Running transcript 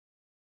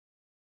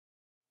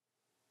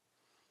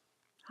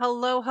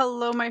Hello,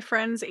 hello, my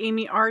friends.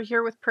 AmyR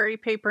here with Prairie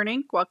Paper and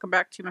Ink. Welcome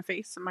back to my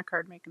face and my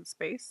card making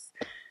space.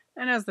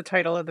 And as the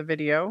title of the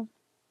video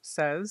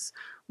says,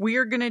 we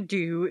are going to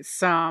do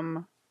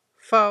some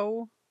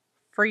faux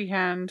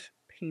freehand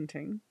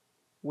painting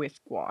with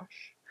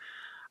gouache.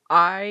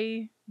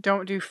 I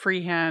don't do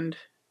freehand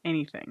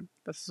anything.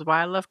 This is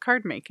why I love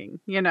card making,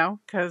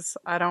 because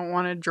I don't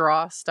want to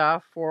draw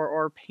stuff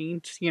or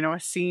paint, a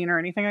scene or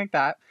anything like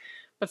that.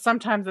 But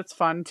sometimes it's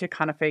fun to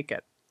kind of fake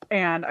it.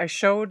 And I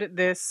showed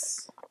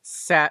this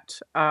set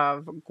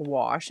of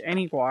gouache.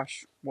 Any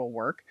gouache will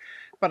work.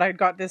 But I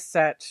got this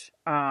set,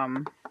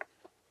 gosh,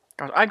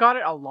 I got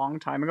it a long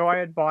time ago. I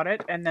had bought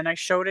it, and then I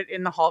showed it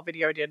in the haul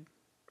video I did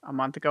a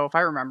month ago. If I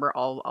remember,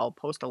 I'll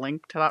post a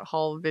link to that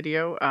haul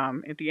video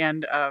at the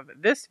end of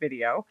this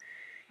video.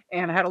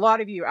 And I had a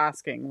lot of you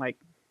asking, like,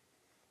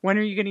 when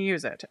are you going to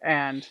use it?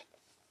 And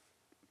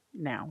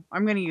now.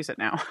 I'm going to use it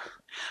now.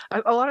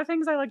 A lot of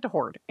things I like to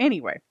hoard.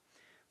 Anyway,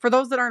 for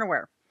those that aren't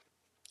aware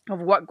of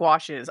what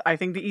gouache is, I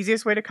think the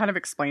easiest way to kind of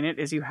explain it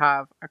is you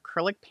have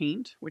acrylic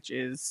paint, which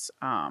is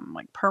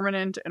like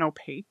permanent and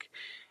opaque,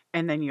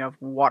 and then you have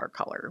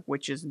watercolor,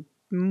 which is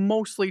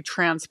mostly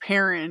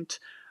transparent,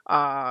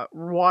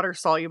 water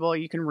soluble.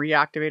 You can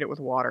reactivate it with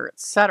water,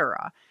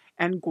 etc.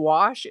 And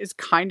gouache is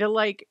kind of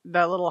like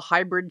the little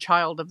hybrid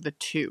child of the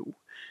two.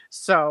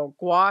 So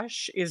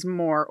gouache is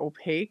more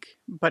opaque,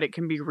 but it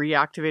can be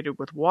reactivated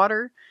with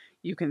water.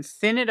 You can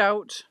thin it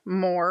out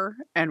more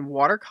and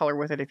watercolor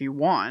with it if you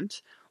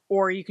want,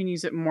 or you can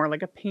use it more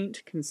like a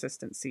paint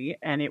consistency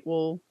and it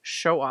will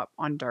show up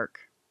on dark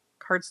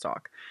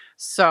cardstock.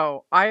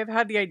 So I have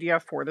had the idea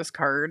for this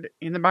card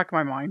in the back of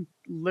my mind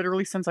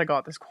literally since I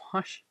got this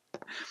gouache.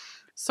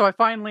 So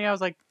I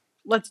was like,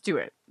 let's do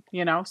it,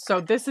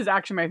 So this is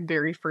actually my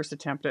very first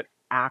attempt at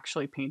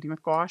actually painting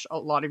with gouache. A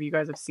lot of you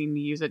guys have seen me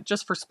use it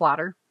just for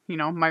splatter.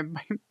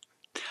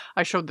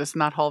 I showed this in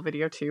that haul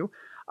video too.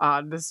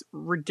 This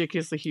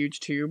ridiculously huge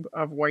tube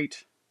of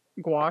white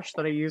gouache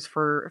that I use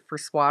for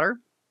splatter.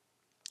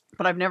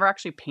 But I've never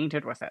actually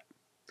painted with it.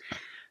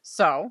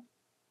 So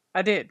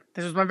I did.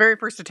 This was my very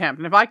first attempt.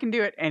 And if I can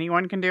do it,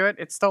 anyone can do it.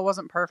 It still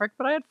wasn't perfect,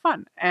 but I had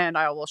fun. And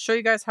I will show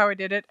you guys how I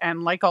did it.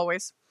 And like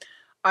always,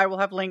 I will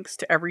have links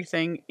to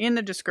everything in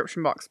the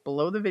description box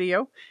below the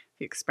video.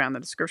 If you expand the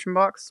description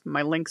box,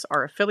 my links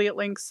are affiliate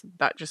links.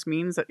 That just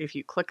means that if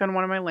you click on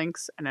one of my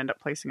links and end up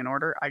placing an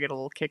order, I get a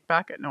little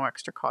kickback at no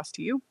extra cost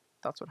to you.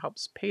 That's what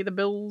helps pay the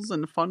bills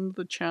and fund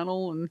the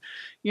channel and,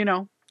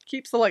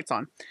 keeps the lights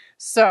on.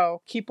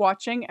 So keep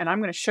watching and I'm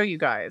going to show you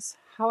guys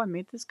how I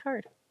made this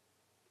card.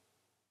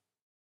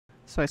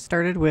 So I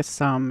started with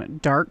some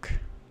dark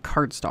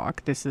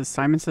cardstock. This is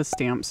Simon Says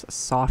Stamps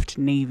soft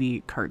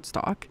navy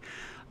cardstock.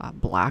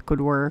 Black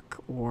would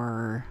work,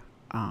 or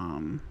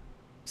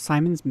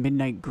Simon's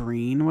Midnight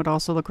Green would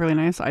also look really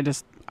nice.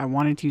 I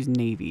wanted to use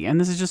navy,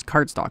 and this is just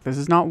cardstock. This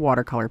is not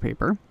watercolor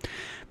paper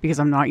because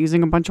I'm not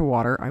using a bunch of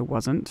water. I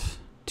wasn't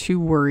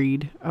too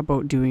worried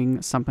about doing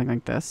something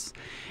like this.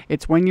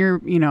 It's when you're,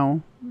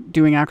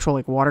 doing actual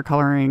like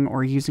watercoloring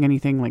or using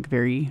anything like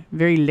very,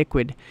 very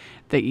liquid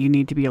that you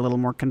need to be a little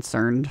more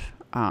concerned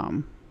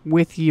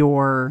with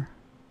your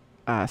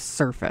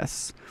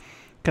surface,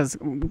 because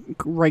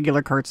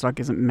regular cardstock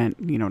isn't meant,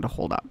 to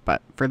hold up.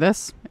 But for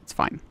this, it's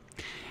fine.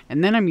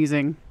 And then I'm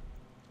using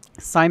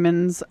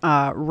Simon's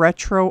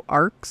Retro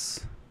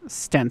Arcs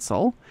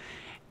stencil.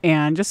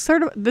 And just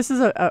sort of, this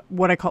is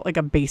what I call like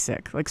a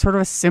basic, like sort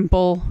of a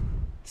simple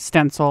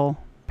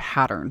stencil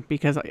pattern.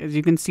 Because as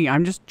you can see,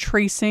 I'm just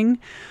tracing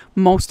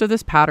most of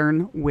this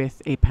pattern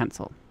with a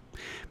pencil.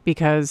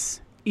 Because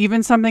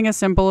even something as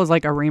simple as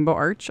like a rainbow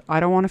arch,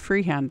 I don't want to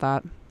freehand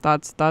that.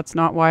 That's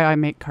not why I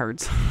make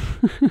cards.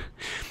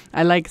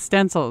 I like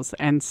stencils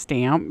and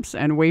stamps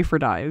and wafer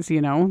dies,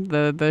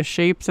 the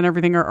shapes and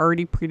everything are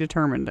already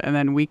predetermined, and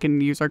then we can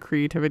use our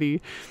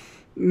creativity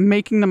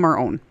making them our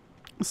own.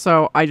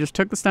 So I just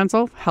took the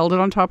stencil, held it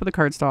on top of the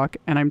cardstock,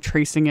 and I'm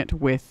tracing it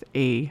with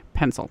a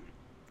pencil.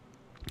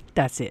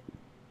 That's it.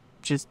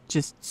 Just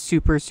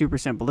super, super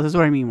simple. This is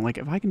what I mean. Like,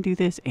 if I can do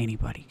this,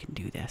 anybody can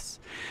do this.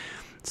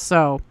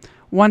 So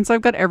once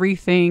I've got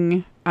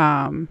everything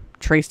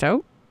traced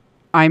out,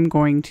 I'm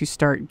going to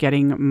start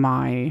getting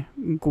my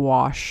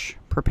gouache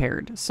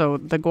prepared. So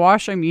the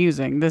gouache I'm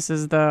using, this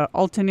is the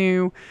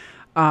Altenew.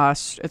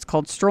 It's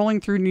called Strolling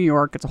Through New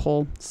York. It's a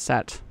whole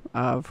set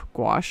of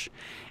gouache.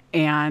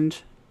 And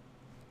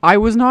I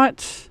was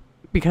not,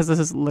 because this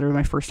is literally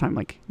my first time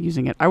like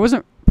using it, I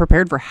wasn't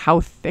prepared for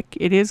how thick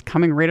it is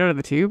coming right out of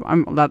the tube.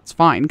 That's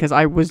fine, because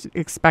I was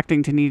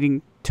expecting to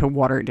needing to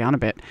water it down a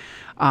bit.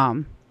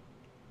 But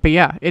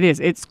yeah, it is.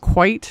 It's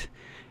quite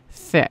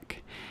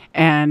thick.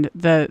 And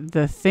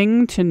the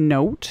thing to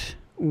note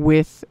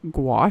with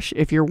gouache,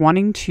 if you're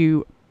wanting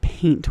to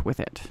paint with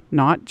it,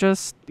 not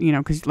just,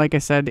 because like I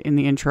said in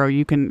the intro,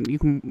 you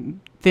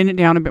can thin it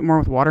down a bit more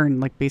with water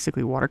and like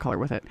basically watercolor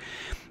with it.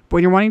 But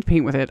when you're wanting to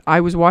paint with it,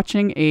 I was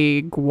watching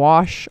a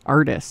gouache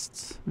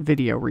artist's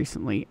video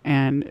recently,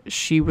 and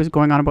she was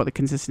going on about the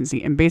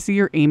consistency, and basically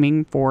you're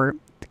aiming for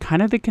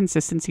kind of the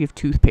consistency of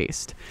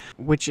toothpaste,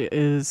 which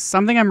is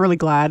something I'm really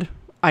glad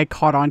I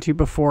caught onto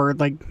before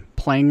like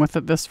playing with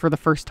this for the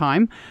first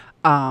time.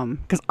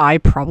 Because I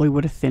probably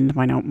would have thinned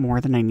mine out more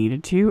than I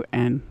needed to.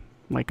 And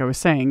like I was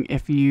saying,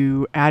 if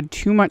you add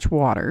too much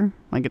water,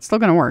 like it's still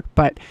going to work,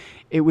 but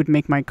it would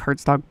make my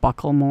cardstock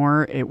buckle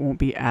more. It won't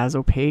be as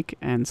opaque.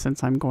 And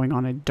since I'm going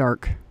on a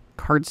dark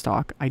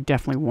cardstock, I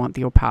definitely want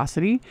the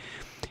opacity.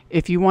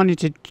 If you wanted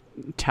to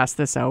test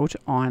this out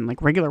on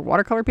like regular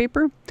watercolor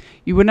paper,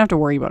 you wouldn't have to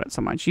worry about it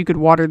so much. You could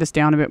water this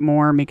down a bit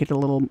more, make it a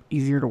little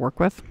easier to work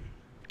with.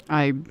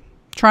 I'm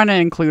trying to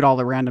include all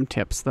the random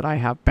tips that I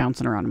have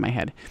bouncing around in my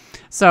head.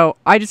 So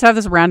I just have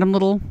this random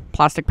little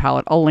plastic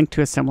palette. I'll link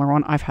to a similar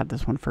one. I've had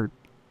this one for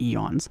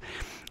eons.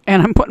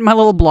 And I'm putting my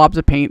little blobs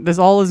of paint. This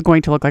all is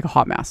going to look like a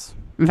hot mess.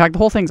 In fact, the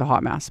whole thing's a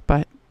hot mess,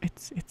 but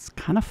it's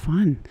kind of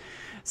fun.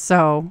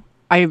 So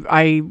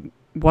I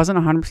wasn't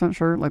 100%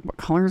 sure like what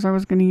colors I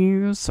was going to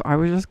use. So I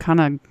was just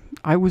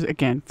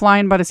again,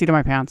 flying by the seat of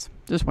my pants,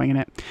 just winging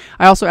it.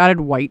 I also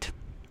added white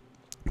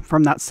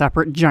from that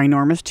separate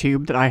ginormous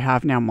tube that I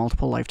have now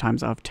multiple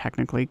lifetimes of,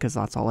 technically, because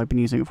that's all I've been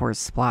using it for is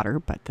splatter.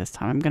 But this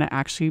time I'm going to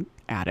actually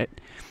add it.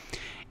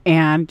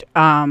 And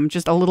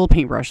just a little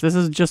paintbrush. This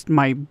is just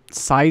my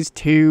size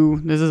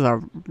 2. This is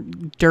a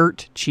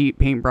dirt cheap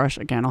paintbrush.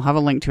 Again, I'll have a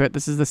link to it.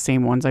 This is the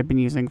same ones I've been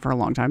using for a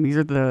long time. These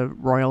are the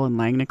Royal and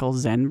Langnickel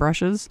Zen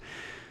brushes.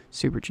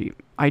 Super cheap.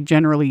 I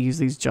generally use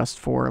these just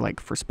for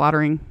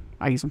splattering.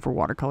 I use them for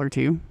watercolor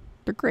too.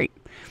 They're great.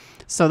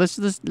 So this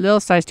is this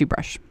little size 2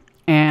 brush.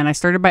 And I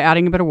started by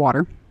adding a bit of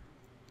water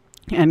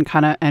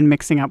and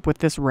mixing up with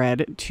this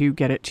red to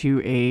get it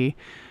to a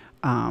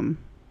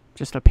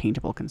just a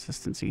paintable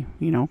consistency,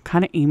 you know,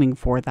 kind of aiming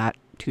for that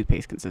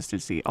toothpaste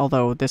consistency.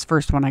 Although this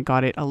first one I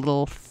got it a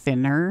little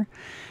thinner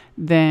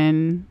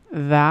than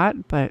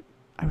that, but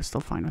I was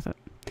still fine with it.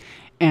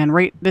 And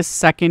right this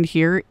second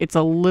here, it's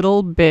a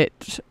little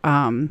bit,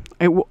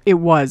 it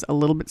was a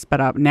little bit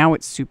sped up. Now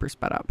it's super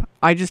sped up.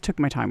 I just took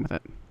my time with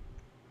it.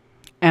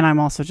 And I'm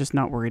also just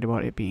not worried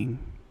about it being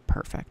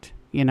perfect.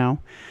 You know,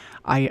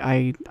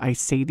 I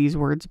say these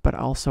words, but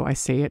also I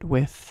say it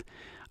with,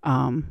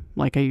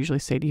 like I usually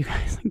say to you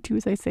guys, like, do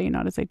as I say,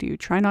 not as I do.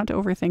 Try not to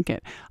overthink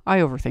it. I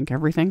overthink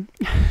everything.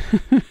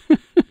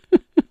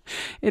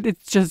 It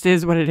just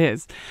is what it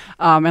is.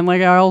 And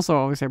like I also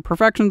always say,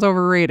 perfection's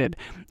overrated.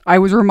 I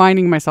was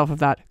reminding myself of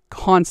that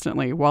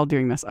constantly while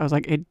doing this. I was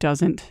like, it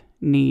doesn't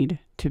need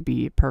to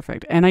be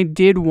perfect. And I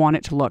did want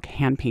it to look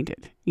hand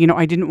painted. You know,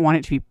 I didn't want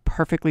it to be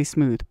perfectly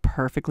smooth,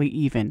 perfectly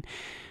even.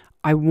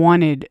 I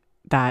wanted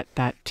that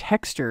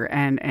texture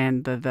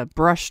and the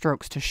brush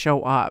strokes to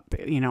show up.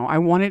 You know, I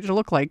wanted it to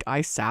look like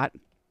I sat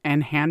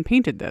and hand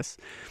painted this.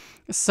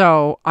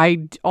 So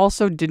I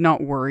also did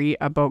not worry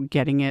about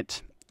getting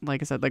it,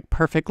 like I said, like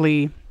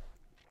perfectly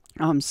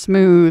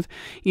smooth.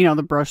 You know,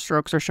 the brush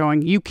strokes are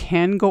showing. You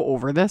can go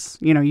over this.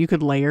 You know, you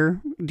could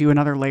do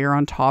another layer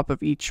on top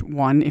of each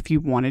one if you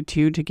wanted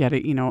to get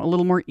it, you know, a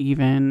little more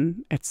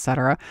even,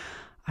 etc.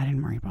 I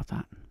didn't worry about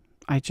that.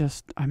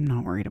 I'm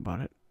not worried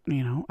about it.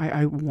 You know,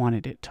 I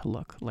wanted it to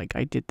look like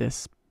I did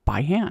this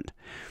by hand.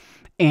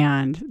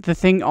 And the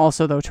thing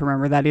also, though, to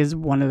remember, that is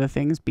one of the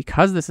things,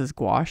 because this is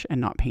gouache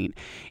and not paint,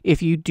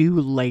 if you do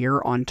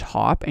layer on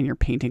top and you're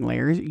painting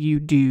layers,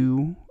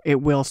 it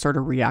will sort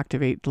of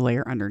reactivate the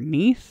layer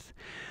underneath.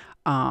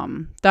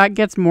 That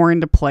gets more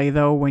into play,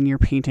 though, when you're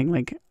painting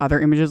like other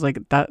images like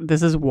that.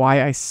 This is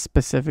why I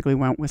specifically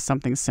went with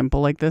something simple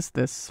like this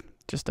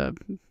just a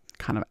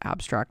kind of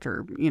abstract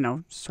or, you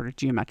know, sort of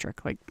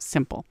geometric, like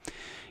simple,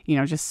 you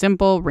know, just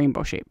simple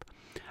rainbow shape.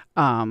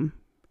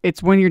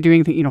 It's when you're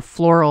doing you know,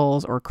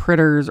 florals or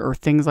critters or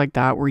things like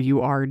that, where you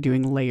are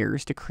doing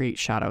layers to create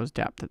shadows,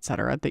 depth,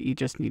 etc., that you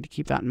just need to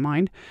keep that in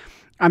mind.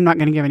 I'm not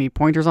going to give any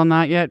pointers on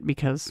that yet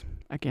because,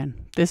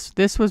 again,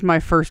 this was my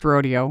first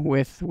rodeo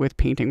with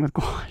painting with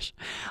gouache.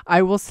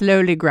 I will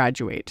slowly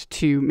graduate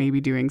to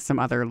maybe doing some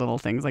other little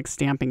things like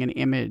stamping an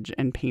image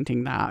and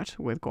painting that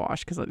with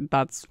gouache, because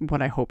that's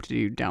what I hope to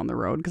do down the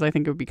road, because I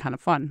think it would be kind of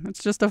fun.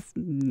 It's just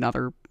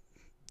another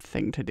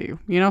thing to do,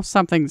 you know,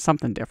 something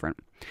different.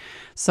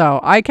 So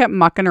I kept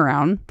mucking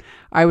around.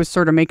 I was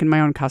sort of making my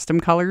own custom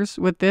colors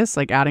with this,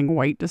 like adding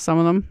white to some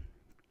of them,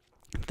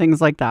 things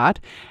like that,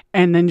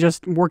 and then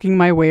just working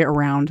my way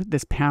around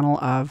this panel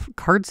of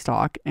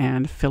cardstock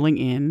and filling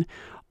in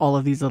all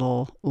of these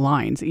little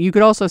lines. You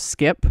could also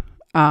skip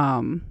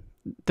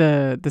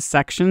the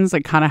sections,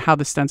 like kind of how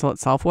the stencil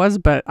itself was,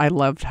 but I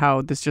loved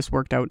how this just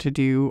worked out to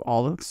do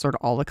all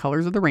the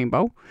colors of the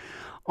rainbow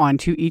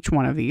onto each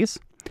one of these.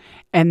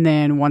 And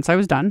then once I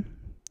was done,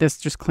 this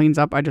just cleans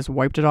up. I just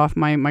wiped it off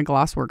my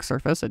glasswork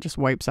surface. It just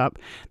wipes up.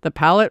 The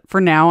palette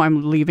for now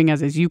I'm leaving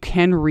as is. You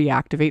can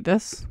reactivate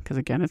this because,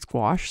 again, it's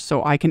gouache.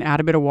 So I can add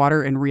a bit of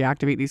water and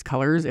reactivate these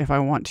colors if I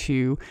want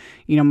to,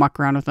 you know, muck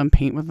around with them,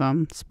 paint with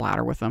them,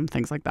 splatter with them,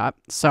 things like that.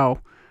 So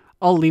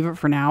I'll leave it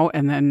for now.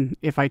 And then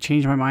if I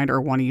change my mind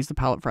or want to use the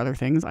palette for other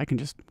things, I can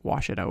just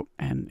wash it out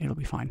and it'll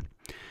be fine.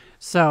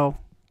 So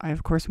I,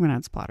 of course, am going to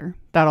add splatter.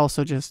 That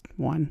also just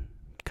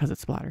because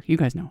it's splatter. You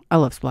guys know I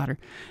love splatter,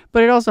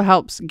 but it also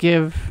helps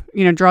give,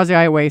 you know, draws the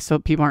eye away so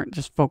people aren't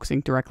just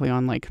focusing directly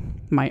on like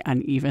my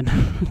uneven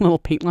little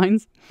paint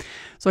lines.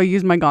 So I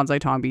used my Gansai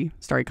Tambi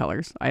Starry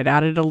colors. I had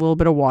added a little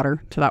bit of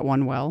water to that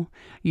one well,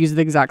 used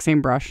the exact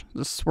same brush,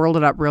 just swirled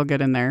it up real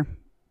good in there,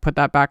 put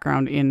that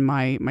background in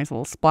my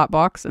little splat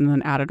box, and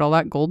then added all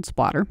that gold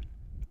splatter.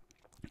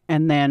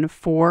 And then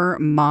for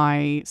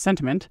my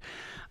sentiment,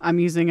 I'm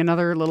using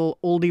another little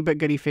oldie but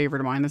goodie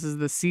favorite of mine. This is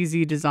the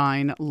CZ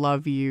Design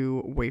Love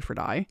You Wafer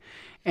die.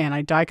 And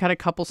I die cut a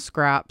couple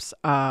scraps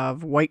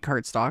of white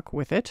cardstock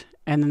with it.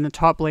 And then the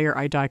top layer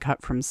I die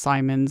cut from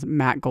Simon's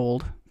matte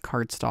gold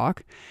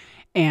cardstock.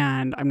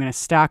 And I'm going to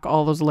stack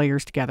all those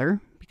layers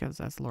together because,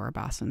 as Laura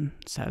Basson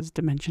says,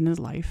 dimension is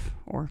life.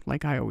 Or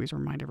like I always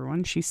remind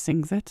everyone, she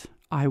sings it.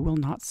 I will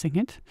not sing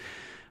it,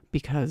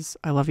 because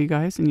I love you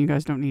guys and you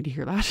guys don't need to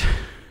hear that.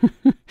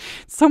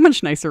 It's so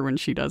much nicer when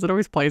she does. It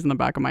always plays in the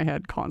back of my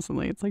head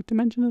constantly. It's like,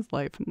 dimension is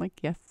life. I'm like,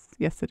 yes,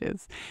 yes it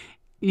is.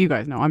 You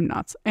guys know I'm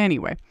nuts.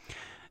 Anyway,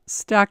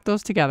 stack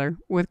those together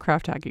with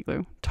craft tacky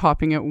glue,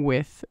 topping it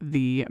with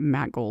the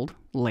matte gold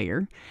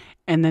layer.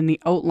 And then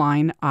the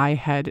outline I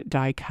had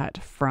die cut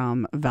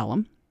from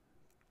vellum.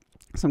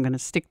 So I'm going to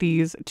stick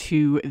these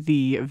to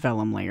the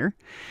vellum layer.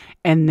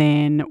 And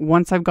then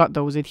once I've got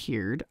those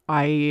adhered,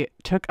 I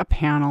took a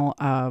panel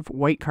of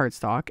white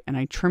cardstock and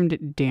I trimmed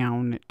it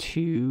down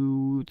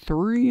to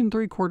 3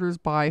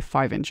 3/4 by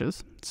 5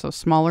 inches. So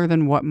smaller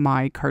than what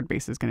my card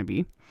base is going to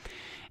be.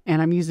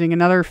 And I'm using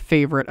another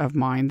favorite of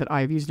mine that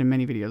I've used in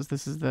many videos.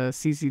 This is the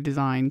CZ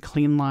Design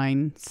Clean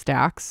Line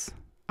Stacks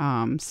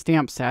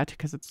stamp set,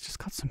 because it's just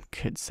got some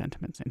good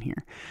sentiments in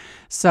here.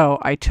 So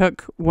I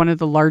took one of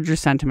the larger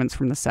sentiments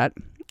from the set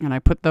and I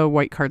put the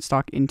white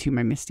cardstock into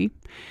my MISTI,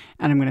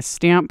 and I'm going to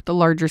stamp the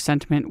larger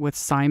sentiment with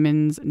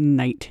Simon's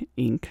Night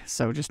ink,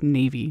 so just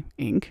navy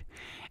ink.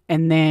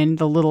 And then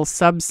the little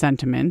sub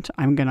sentiment,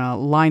 I'm going to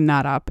line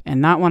that up,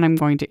 and that one I'm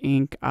going to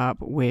ink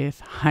up with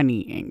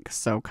honey ink,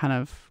 so kind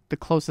of the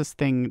closest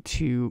thing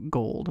to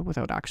gold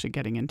without actually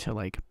getting into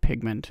like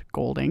pigment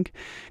gold ink,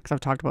 because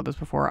I've talked about this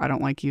before. I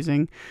don't like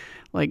using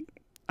like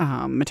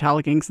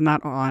metallic inks and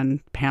that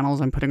on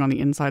panels I'm putting on the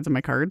insides of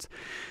my cards,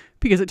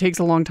 because it takes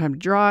a long time to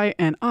dry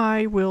and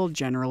I will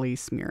generally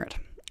smear it.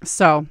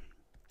 So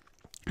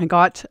I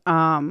got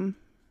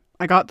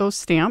those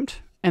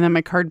stamped, and then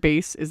my card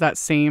base is that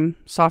same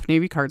soft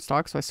navy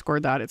cardstock. So I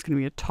scored that. It's going to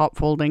be a top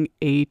folding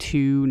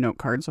A2 note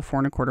card, so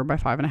 4 1/4 by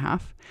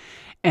 5.5.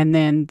 And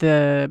then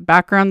the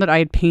background that I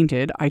had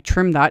painted, I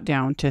trimmed that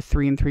down to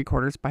 3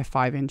 3/4 by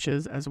 5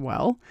 inches as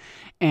well.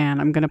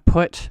 And I'm going to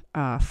put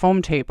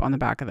foam tape on the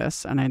back of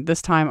this. And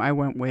this time I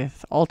went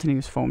with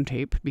Altenew's foam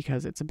tape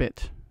because it's a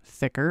bit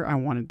thicker. I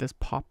wanted this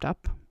popped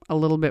up a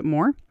little bit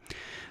more.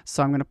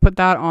 So I'm going to put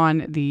that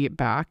on the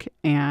back,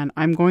 and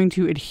I'm going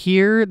to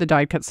adhere the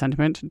die cut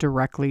sentiment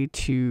directly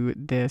to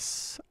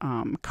this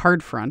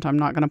card front. I'm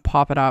not going to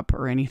pop it up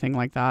or anything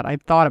like that. I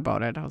thought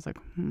about it. I was like,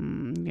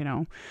 you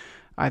know,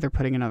 either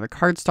putting another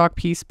cardstock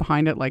piece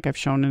behind it like I've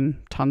shown in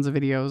tons of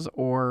videos,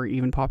 or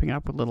even popping it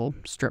up with little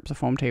strips of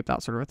foam tape,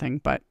 that sort of thing.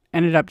 But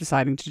ended up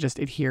deciding to just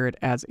adhere it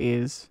as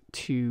is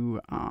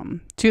to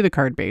the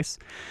card base.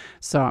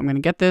 So I'm going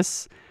to get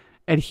this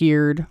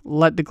adhered,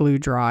 let the glue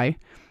dry,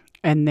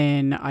 and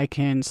then I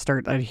can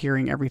start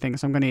adhering everything.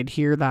 So I'm going to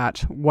adhere that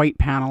white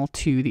panel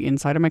to the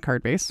inside of my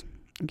card base.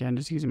 Again,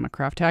 just using my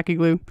craft tacky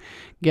glue,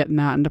 getting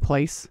that into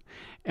place.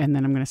 And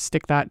then I'm going to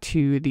stick that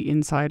to the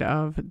inside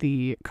of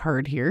the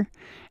card here.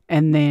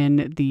 And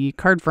then the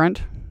card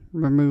front,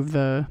 remove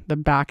the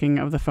backing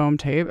of the foam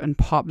tape and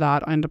pop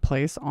that into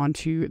place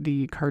onto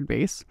the card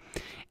base.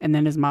 And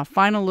then as my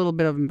final little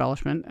bit of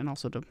embellishment, and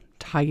also to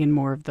tie in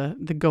more of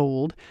the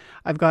gold,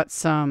 I've got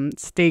some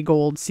Stay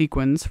Gold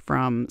sequins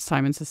from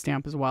Simon's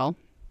Stamp as well.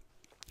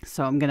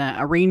 So I'm going to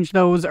arrange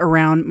those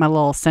around my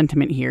little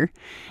sentiment here.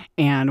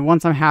 And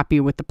once I'm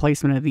happy with the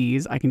placement of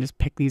these, I can just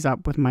pick these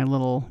up with my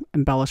little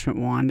embellishment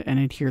wand and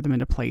adhere them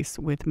into place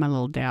with my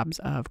little dabs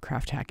of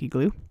craft tacky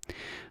glue.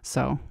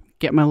 So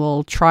get my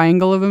little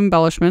triangle of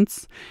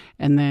embellishments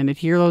and then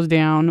adhere those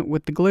down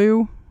with the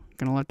glue. I'm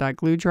going to let that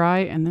glue dry,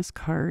 and this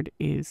card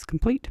is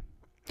complete.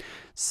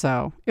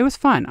 So it was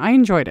fun. I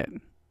enjoyed it.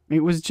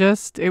 It was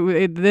just,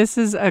 this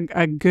is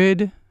a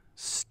good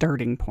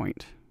starting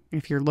point.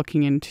 If you're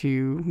looking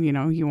into, you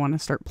know, you want to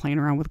start playing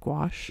around with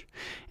gouache.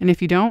 And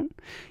if you don't,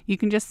 you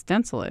can just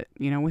stencil it,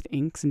 you know, with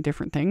inks and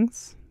different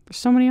things. There's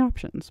so many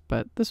options,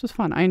 but this was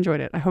fun. I enjoyed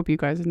it. I hope you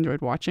guys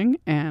enjoyed watching.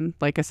 And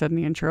like I said in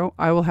the intro,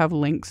 I will have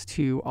links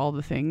to all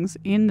the things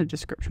in the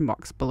description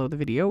box below the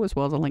video, as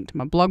well as a link to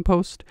my blog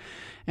post.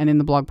 And in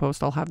the blog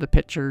post, I'll have the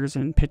pictures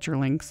and picture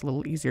links, a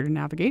little easier to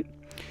navigate.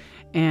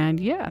 And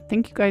yeah,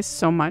 thank you guys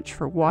so much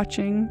for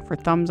watching, for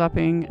thumbs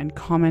upping and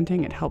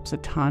commenting. It helps a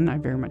ton. I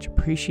very much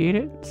appreciate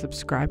it.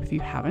 Subscribe if you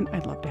haven't.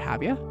 I'd love to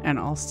have you. And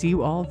I'll see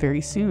you all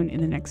very soon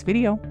in the next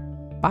video.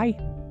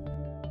 Bye.